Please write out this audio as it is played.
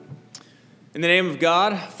In the name of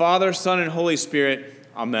God, Father, Son, and Holy Spirit,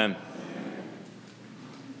 amen.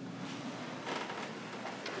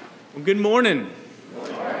 Well, good morning.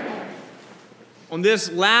 Good morning. On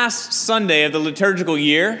this last Sunday of the liturgical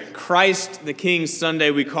year, Christ the King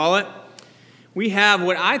Sunday we call it, we have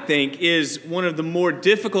what I think is one of the more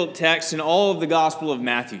difficult texts in all of the Gospel of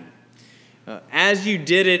Matthew. As you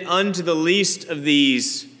did it unto the least of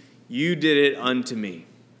these, you did it unto me.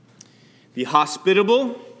 The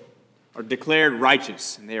hospitable are declared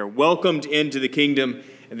righteous, and they are welcomed into the kingdom,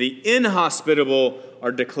 and the inhospitable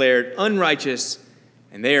are declared unrighteous,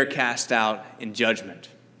 and they are cast out in judgment.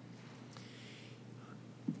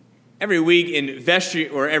 Every week in vestry,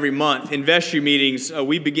 or every month in vestry meetings,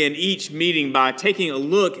 we begin each meeting by taking a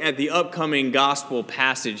look at the upcoming gospel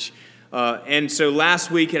passage. And so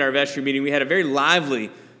last week at our vestry meeting, we had a very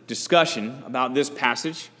lively discussion about this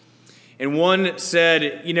passage. And one said,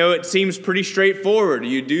 it seems pretty straightforward.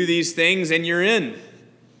 You do these things and you're in.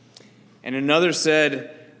 And another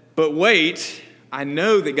said, but wait, I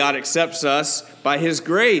know that God accepts us by His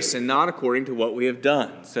grace and not according to what we have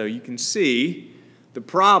done. So you can see the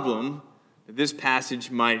problem that this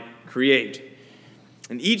passage might create.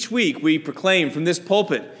 And each week we proclaim from this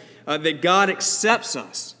pulpit that God accepts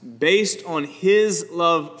us based on His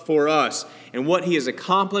love for us and what He has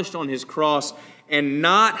accomplished on His cross, and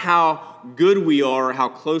not how good we are or how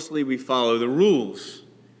closely we follow the rules.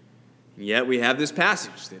 And yet we have this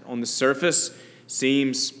passage that on the surface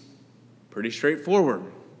seems pretty straightforward.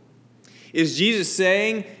 Is Jesus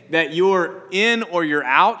saying that you're in or you're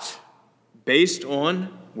out based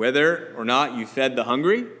on whether or not you fed the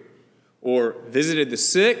hungry or visited the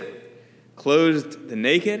sick, clothed the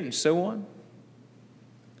naked, and so on?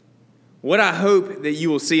 What I hope that you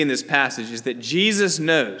will see in this passage is that Jesus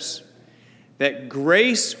knows that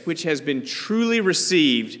grace which has been truly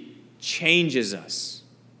received changes us,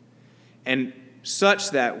 and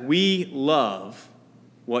such that we love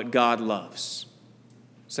what God loves.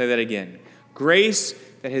 Say that again. Grace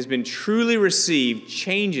that has been truly received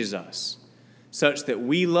changes us, such that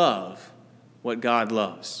we love what God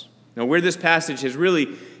loves. Now, where this passage has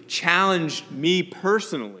really challenged me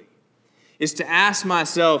personally is to ask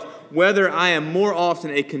myself whether I am more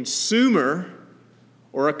often a consumer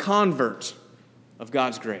or a convert of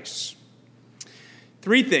God's grace.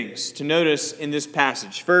 Three things to notice in this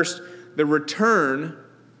passage. First, the return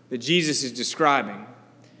that Jesus is describing.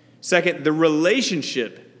 Second, the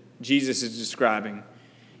relationship Jesus is describing.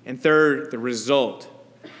 And third, the result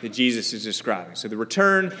that Jesus is describing. So the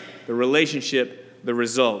return, the relationship, the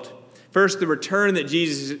result. First, the return that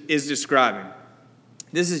Jesus is describing.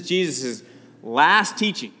 This is Jesus' last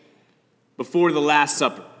teaching before the Last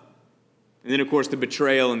Supper. And then, of course, the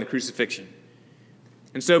betrayal and the crucifixion.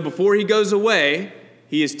 And so before he goes away,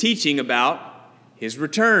 he is teaching about his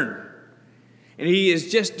return. And he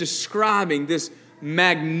is just describing this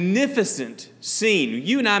magnificent scene.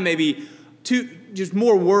 You and I may be just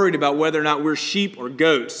more worried about whether or not we're sheep or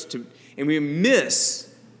goats, and we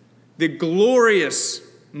miss the glorious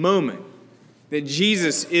moment that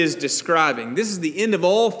Jesus is describing. This is the end of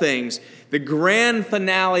all things, the grand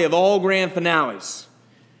finale of all grand finales.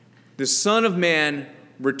 The Son of Man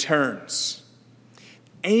returns.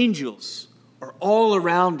 Angels are all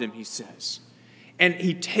around him, he says. And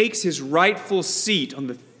he takes his rightful seat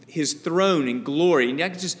on his throne in glory. And I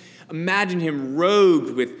can just imagine him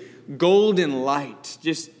robed with golden light.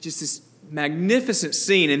 Just this magnificent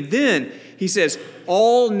scene. And then he says,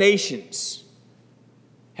 all nations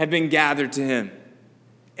have been gathered to him.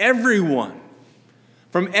 Everyone.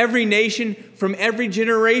 From every nation, from every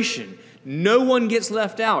generation. No one gets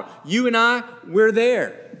left out. You and I, we're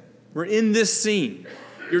there. We're in this scene.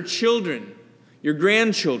 Your children, your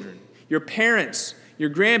grandchildren, your parents, your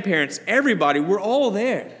grandparents, everybody, we're all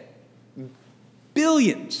there.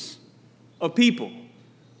 Billions of people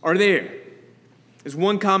are there. As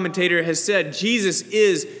one commentator has said, Jesus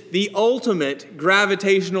is the ultimate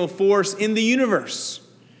gravitational force in the universe.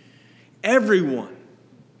 Everyone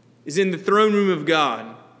is in the throne room of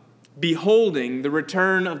God, beholding the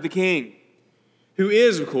return of the King, who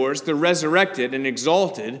is, of course, the resurrected and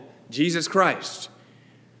exalted Jesus Christ.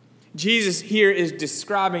 Jesus here is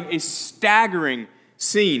describing a staggering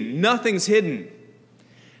scene. Nothing's hidden.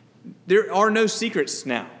 There are no secrets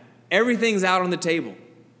now. Everything's out on the table.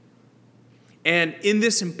 And in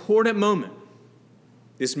this important moment,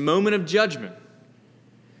 this moment of judgment,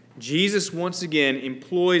 Jesus once again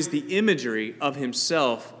employs the imagery of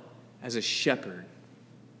himself as a shepherd.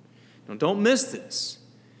 Now, don't miss this,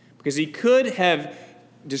 because he could have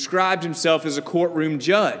described himself as a courtroom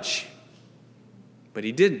judge, but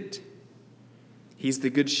he didn't. He's the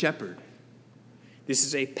good shepherd. This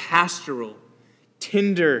is a pastoral,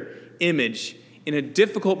 tender image in a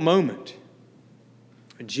difficult moment.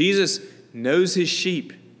 Jesus knows his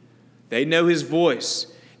sheep. They know his voice.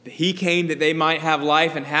 He came that they might have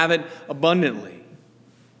life and have it abundantly.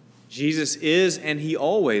 Jesus is, and he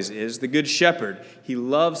always is, the good shepherd. He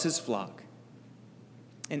loves his flock.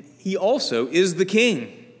 And he also is the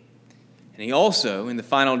king. And he also, in the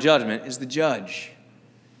final judgment, is the judge.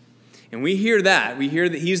 And we hear that. We hear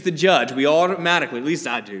that he's the judge. We automatically, at least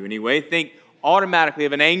I do anyway, think automatically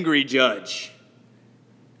of an angry judge.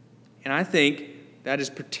 And I think that is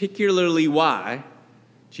particularly why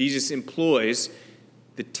Jesus employs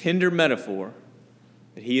the tender metaphor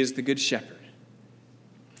that he is the good shepherd.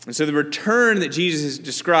 And so the return that Jesus is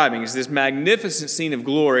describing is this magnificent scene of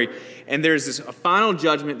glory, and there's a final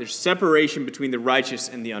judgment, there's separation between the righteous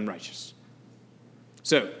and the unrighteous.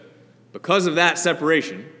 So, because of that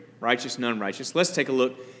separation, righteous and unrighteous, let's take a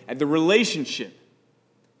look at the relationship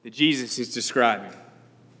that Jesus is describing.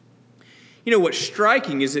 You know, what's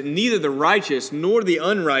striking is that neither the righteous nor the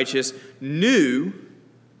unrighteous knew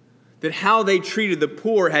that how they treated the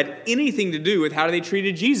poor had anything to do with how they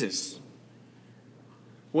treated Jesus.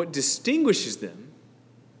 What distinguishes them,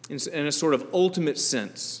 in a sort of ultimate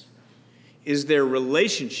sense, is their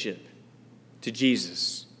relationship to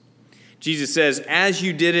Jesus. Jesus says, as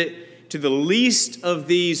you did it to the least of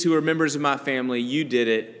these who are members of my family, you did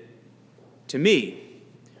it to me.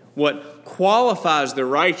 What qualifies the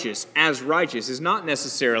righteous as righteous is not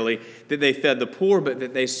necessarily that they fed the poor, but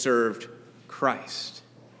that they served Christ.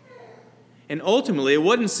 And ultimately, it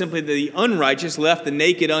wasn't simply that the unrighteous left the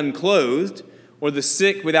naked unclothed or the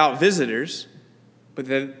sick without visitors, but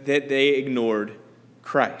that they ignored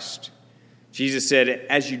Christ. Jesus said,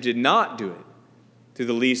 as you did not do it to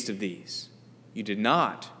the least of these, you did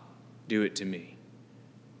not do it to me.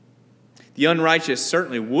 The unrighteous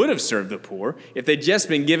certainly would have served the poor if they'd just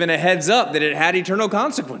been given a heads up that it had eternal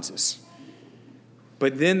consequences.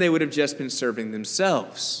 But then they would have just been serving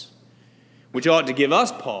themselves, which ought to give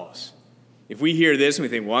us pause. If we hear this and we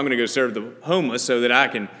think, well, I'm going to go serve the homeless so that I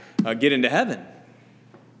can get into heaven.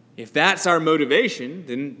 If that's our motivation,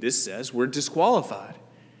 then this says we're disqualified.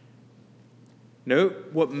 No,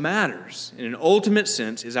 what matters in an ultimate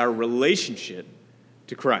sense is our relationship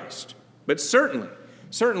to Christ. But certainly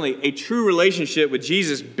a true relationship with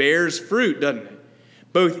Jesus bears fruit, doesn't it?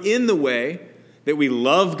 Both in the way that we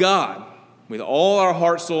love God with all our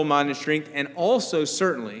heart, soul, mind, and strength, and also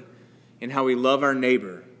certainly in how we love our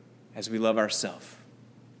neighbor as we love ourselves.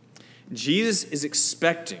 Jesus is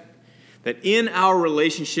expecting that in our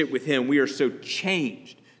relationship with him, we are so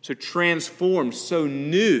changed, so transformed, so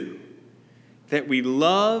new, that we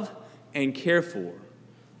love and care for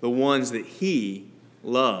the ones that he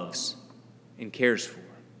loves and cares for.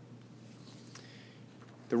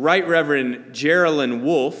 The Right Reverend Geraldine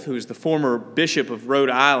Wolfe, who is the former Bishop of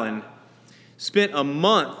Rhode Island, spent a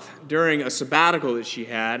month during a sabbatical that she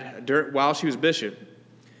had while she was bishop.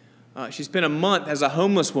 She spent a month as a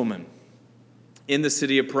homeless woman in the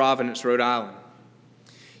city of Providence, Rhode Island.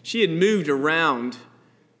 She had moved around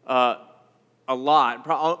a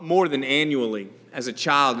lot, more than annually as a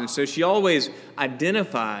child, and so she always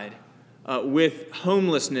identified with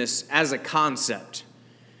homelessness as a concept.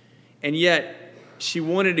 And yet, she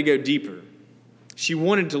wanted to go deeper. She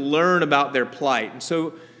wanted to learn about their plight. And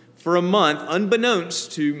so, for a month,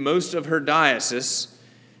 unbeknownst to most of her diocese,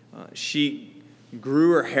 she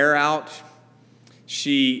grew her hair out.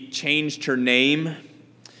 She changed her name.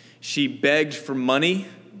 She begged for money.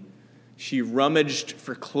 She rummaged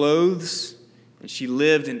for clothes. And she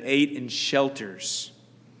lived and ate in shelters.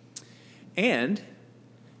 And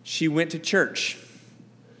she went to church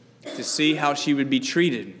to see how she would be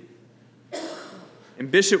treated. And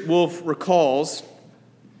Bishop Wolfe recalls,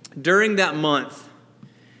 during that month,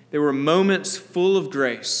 there were moments full of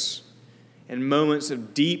grace and moments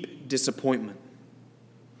of deep disappointment.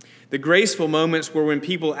 The graceful moments were when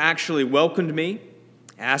people actually welcomed me,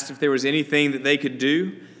 asked if there was anything that they could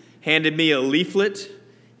do, handed me a leaflet,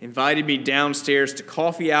 invited me downstairs to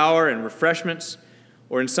coffee hour and refreshments,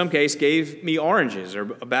 or in some case gave me oranges or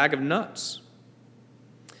a bag of nuts.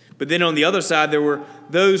 But then on the other side, there were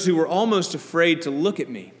those who were almost afraid to look at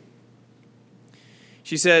me.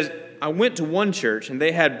 She says, I went to one church and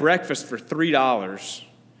they had breakfast for $3.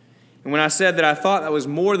 And when I said that I thought that was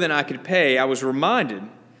more than I could pay, I was reminded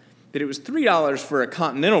that it was $3 for a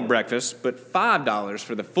continental breakfast, but $5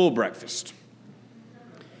 for the full breakfast.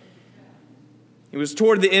 It was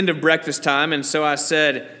toward the end of breakfast time, and so I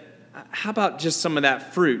said, how about just some of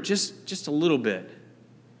that fruit, just a little bit?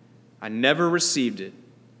 I never received it,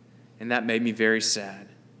 and that made me very sad.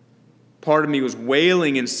 Part of me was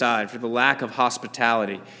wailing inside for the lack of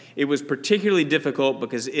hospitality. It was particularly difficult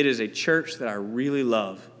because it is a church that I really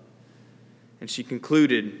love. And she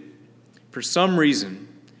concluded, for some reason,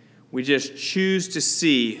 we just choose to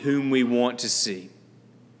see whom we want to see.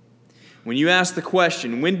 When you ask the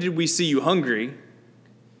question, when did we see you hungry?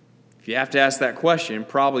 If you have to ask that question,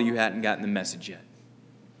 probably you hadn't gotten the message yet.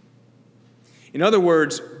 In other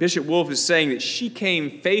words, Bishop Wolfe is saying that she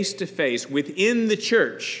came face to face within the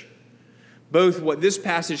church, both what this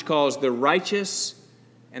passage calls the righteous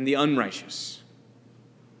and the unrighteous.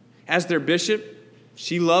 As their bishop,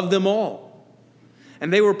 she loved them all.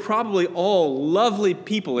 And they were probably all lovely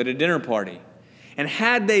people at a dinner party. And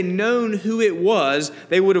had they known who it was,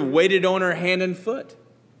 they would have waited on her hand and foot.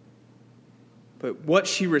 But what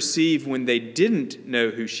she received when they didn't know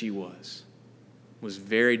who she was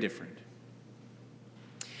very different.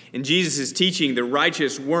 In Jesus' teaching, the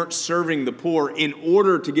righteous weren't serving the poor in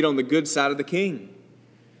order to get on the good side of the king.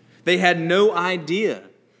 They had no idea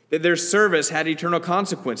that their service had eternal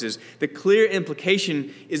consequences. The clear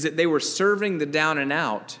implication is that they were serving the down and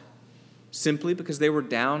out simply because they were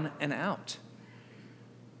down and out.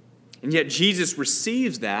 And yet Jesus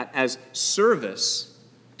receives that as service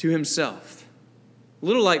to himself. A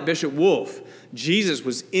little like Bishop Wolfe, Jesus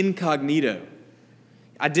was incognito,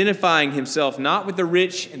 identifying himself not with the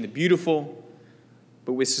rich and the beautiful,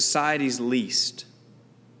 but with society's least,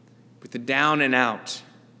 with the down and out,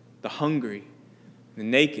 the hungry, the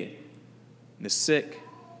naked, the sick,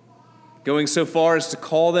 going so far as to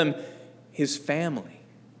call them his family.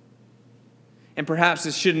 And perhaps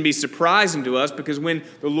this shouldn't be surprising to us, because when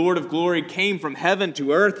the Lord of glory came from heaven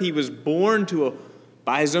to earth, he was born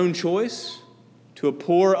by his own choice to a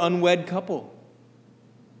poor unwed couple.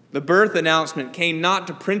 The birth announcement came not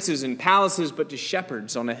to princes and palaces, but to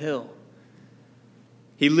shepherds on a hill.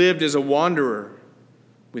 He lived as a wanderer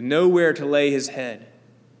with nowhere to lay his head.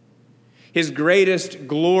 His greatest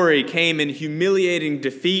glory came in humiliating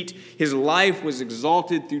defeat. His life was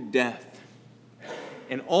exalted through death.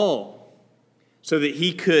 And all so that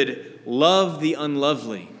he could love the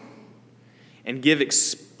unlovely and give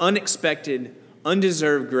unexpected,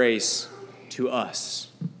 undeserved grace to us.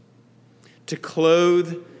 To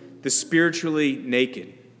clothe the spiritually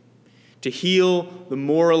naked, to heal the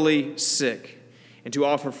morally sick, and to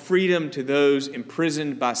offer freedom to those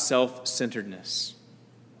imprisoned by self-centeredness.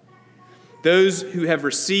 Those who have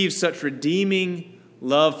received such redeeming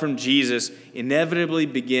love from Jesus inevitably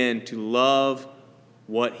begin to love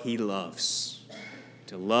what he loves,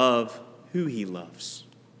 to love who he loves.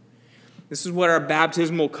 This is what our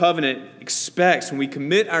baptismal covenant expects when we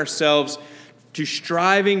commit ourselves to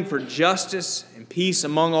striving for justice and peace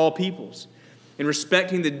among all peoples, and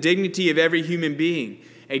respecting the dignity of every human being,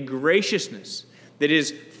 a graciousness that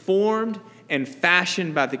is formed and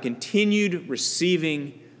fashioned by the continued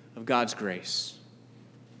receiving of God's grace.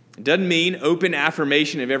 It doesn't mean open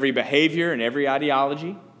affirmation of every behavior and every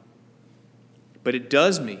ideology, but it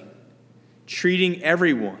does mean treating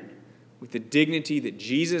everyone with the dignity that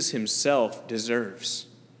Jesus himself deserves.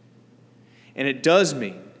 And it does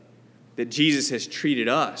mean that Jesus has treated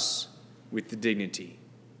us with the dignity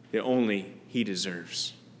that only he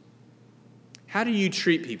deserves. How do you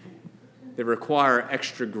treat people that require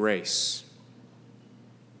extra grace?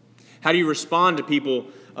 How do you respond to people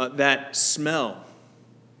that smell,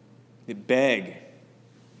 that beg,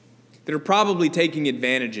 that are probably taking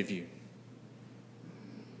advantage of you?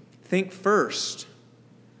 Think first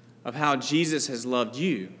of how Jesus has loved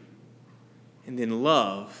you, and then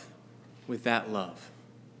love with that love.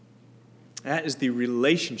 That is the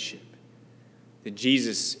relationship that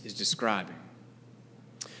Jesus is describing.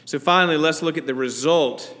 So finally, let's look at the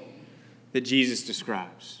result that Jesus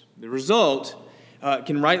describes. The result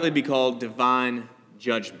can rightly be called divine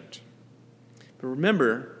judgment. But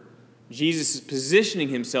remember, Jesus is positioning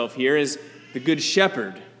himself here as the good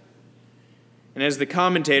shepherd. And as the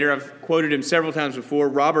commentator, I've quoted him several times before,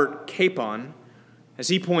 Robert Capon, as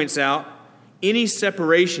he points out, any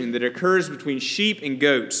separation that occurs between sheep and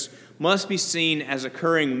goats must be seen as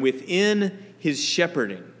occurring within his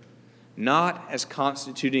shepherding, not as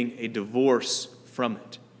constituting a divorce from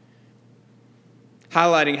it.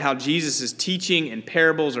 Highlighting how Jesus' teaching and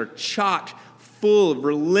parables are chock full of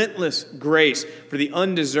relentless grace for the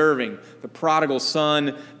undeserving, the prodigal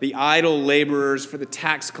son, the idle laborers, for the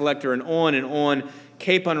tax collector, and on,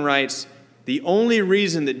 Capon writes, the only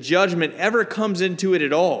reason that judgment ever comes into it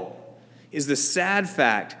at all is the sad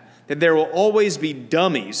fact that there will always be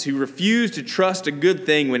dummies who refuse to trust a good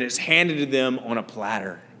thing when it's handed to them on a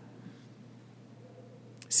platter.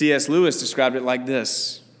 C.S. Lewis described it like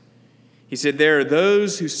this. He said, there are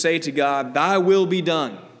those who say to God, thy will be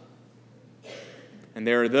done, and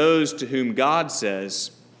there are those to whom God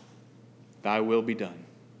says, "Thy will be done."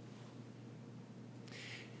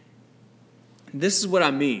 This is what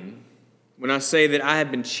I mean when I say that I have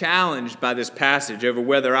been challenged by this passage over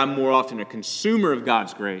whether I'm more often a consumer of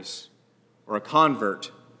God's grace or a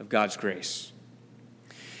convert of God's grace.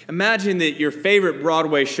 Imagine that your favorite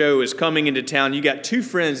Broadway show is coming into town. You got two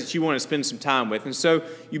friends that you want to spend some time with, and so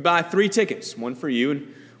you buy 3 tickets, one for you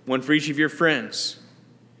and one for each of your friends.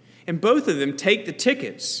 And both of them take the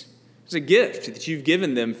tickets as a gift that you've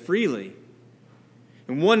given them freely.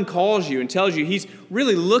 And one calls you and tells you he's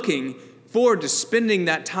really looking forward to spending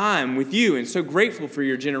that time with you and so grateful for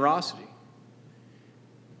your generosity.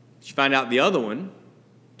 You find out the other one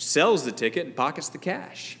sells the ticket and pockets the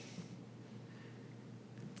cash.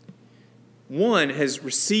 One has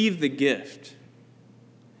received the gift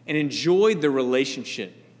and enjoyed the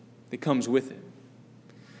relationship that comes with it.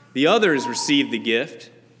 The other has received the gift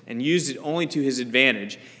and used it only to his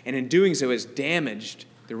advantage, and in doing so has damaged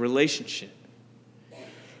the relationship.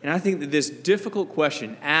 And I think that this difficult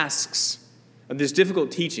teaching asks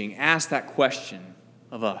that question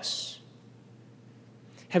of us.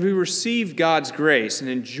 Have we received God's grace and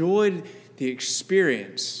enjoyed the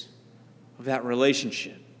experience of that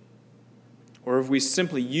relationship? Or have we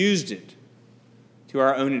simply used it to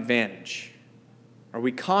our own advantage? Are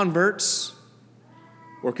we converts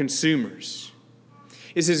or consumers?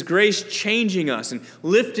 Is His grace changing us and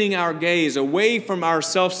lifting our gaze away from our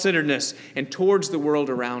self-centeredness and towards the world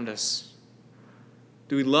around us?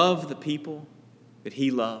 Do we love the people that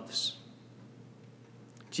He loves?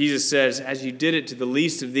 Jesus says, "As you did it to the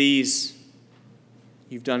least of these,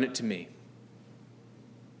 you've done it to me."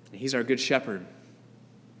 And He's our good shepherd.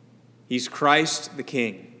 He's Christ the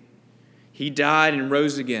King. He died and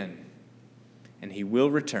rose again, and He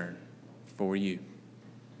will return for you.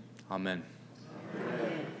 Amen.